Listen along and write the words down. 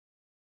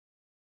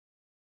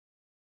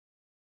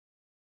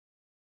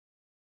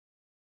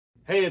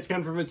Hey, it's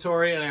Ken from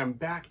Vittoria, and I'm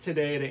back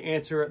today to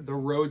answer the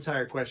road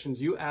tire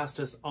questions you asked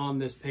us on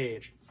this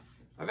page.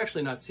 I've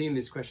actually not seen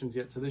these questions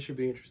yet, so this should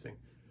be interesting.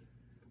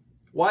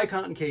 Why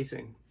cotton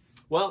casing?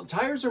 Well,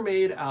 tires are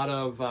made out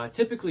of,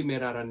 typically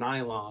made out of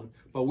nylon,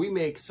 but we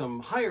make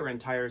some higher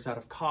end tires out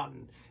of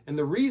cotton. And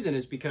the reason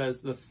is because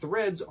the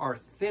threads are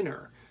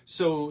thinner.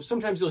 So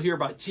sometimes you'll hear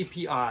about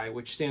TPI,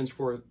 which stands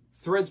for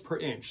threads per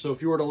inch. So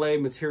if you were to lay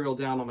material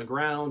down on the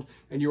ground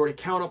and you were to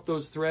count up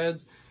those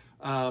threads,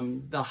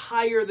 the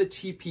higher the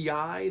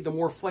TPI, the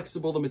more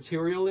flexible the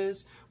material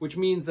is, which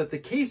means that the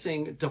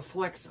casing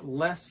deflects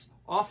less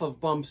off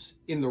of bumps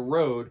in the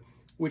road,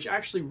 which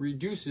actually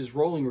reduces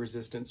rolling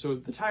resistance. So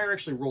the tire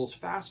actually rolls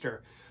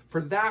faster.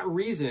 For that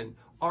reason,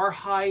 our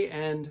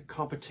high-end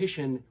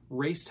competition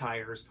race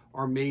tires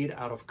are made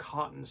out of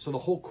cotton. So the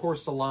whole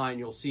Corsa line,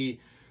 you'll see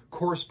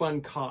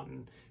core-spun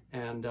cotton,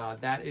 and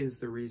that is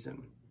the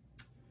reason.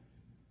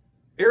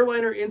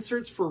 Airliner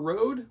inserts for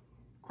road?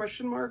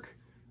 Question mark.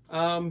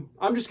 I'm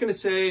just going to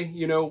say,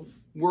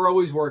 we're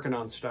always working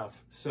on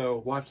stuff,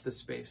 so watch this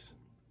space.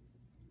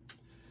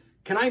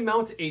 Can I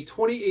mount a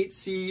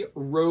 28C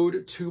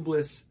road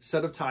tubeless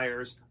set of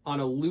tires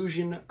on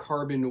Illusion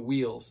carbon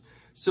wheels?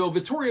 So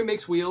Vittoria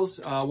makes wheels.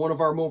 One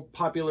of our more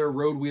popular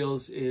road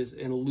wheels is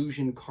an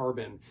Illusion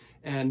carbon.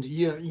 And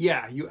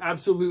yeah, you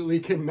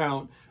absolutely can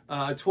mount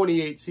a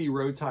 28C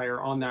road tire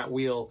on that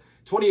wheel.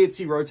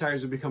 28C road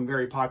tires have become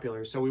very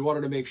popular, so we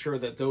wanted to make sure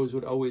that those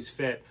would always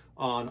fit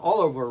on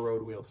all of our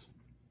road wheels.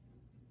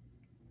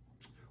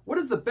 What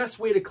is the best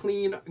way to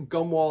clean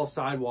gum wall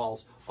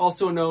sidewalls,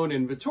 also known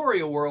in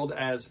Vittoria world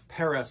as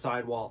para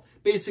sidewall?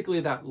 Basically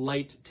that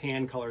light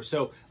tan color.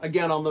 So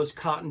again, on those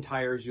cotton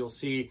tires, you'll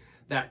see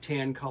that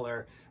tan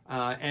color.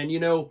 And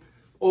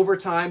over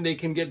time they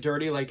can get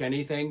dirty like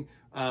anything.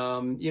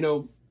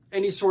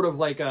 Any sort of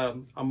like a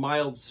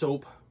mild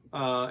soap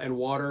and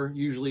water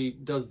usually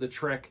does the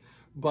trick.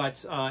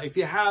 But if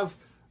you have,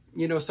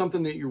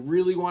 something that you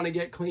really want to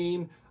get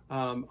clean,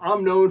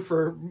 I'm known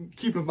for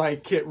keeping my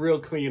kit real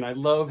clean. I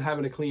love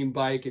having a clean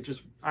bike.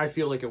 I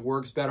feel like it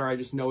works better. I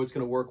just know it's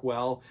going to work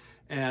well.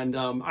 And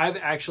I've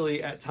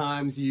actually at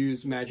times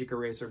used Magic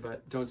Eraser,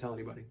 but don't tell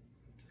anybody.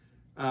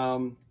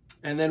 And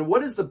then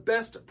what is the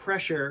best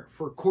pressure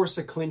for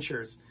Corsa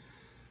clinchers?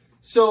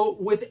 So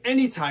with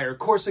any tire,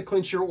 Corsa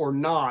clincher or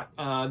not,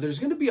 there's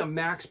going to be a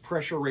max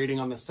pressure rating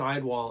on the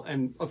sidewall.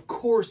 And of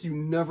course, you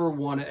never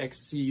want to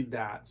exceed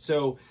that.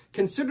 So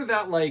consider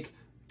that like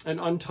an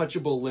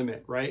untouchable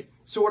limit, right?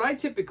 So what I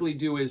typically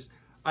do is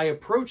I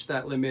approach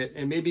that limit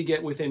and maybe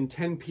get within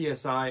 10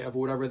 PSI of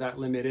whatever that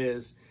limit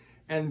is.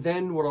 And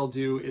then what I'll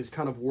do is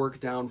kind of work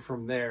down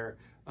from there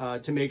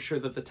to make sure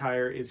that the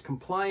tire is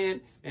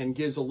compliant and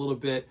gives a little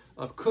bit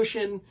of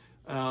cushion.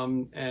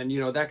 And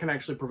that can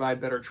actually provide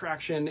better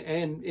traction,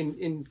 and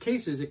in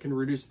cases it can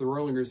reduce the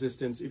rolling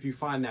resistance if you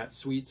find that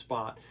sweet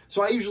spot.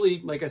 So I usually,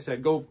 like I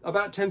said, go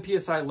about 10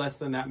 PSI less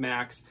than that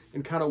max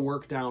and kind of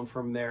work down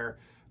from there.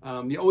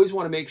 You always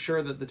want to make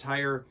sure that the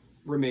tire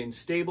remains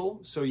stable,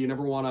 so you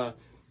never want to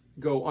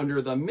go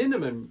under the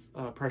minimum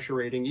pressure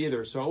rating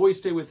either. So always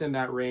stay within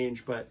that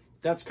range, but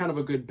that's kind of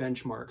a good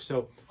benchmark.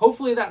 So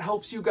hopefully that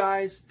helps you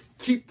guys.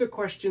 Keep the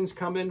questions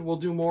coming. We'll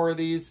do more of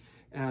these.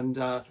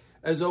 And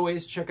as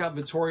always, check out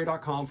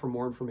Vittoria.com for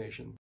more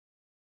information.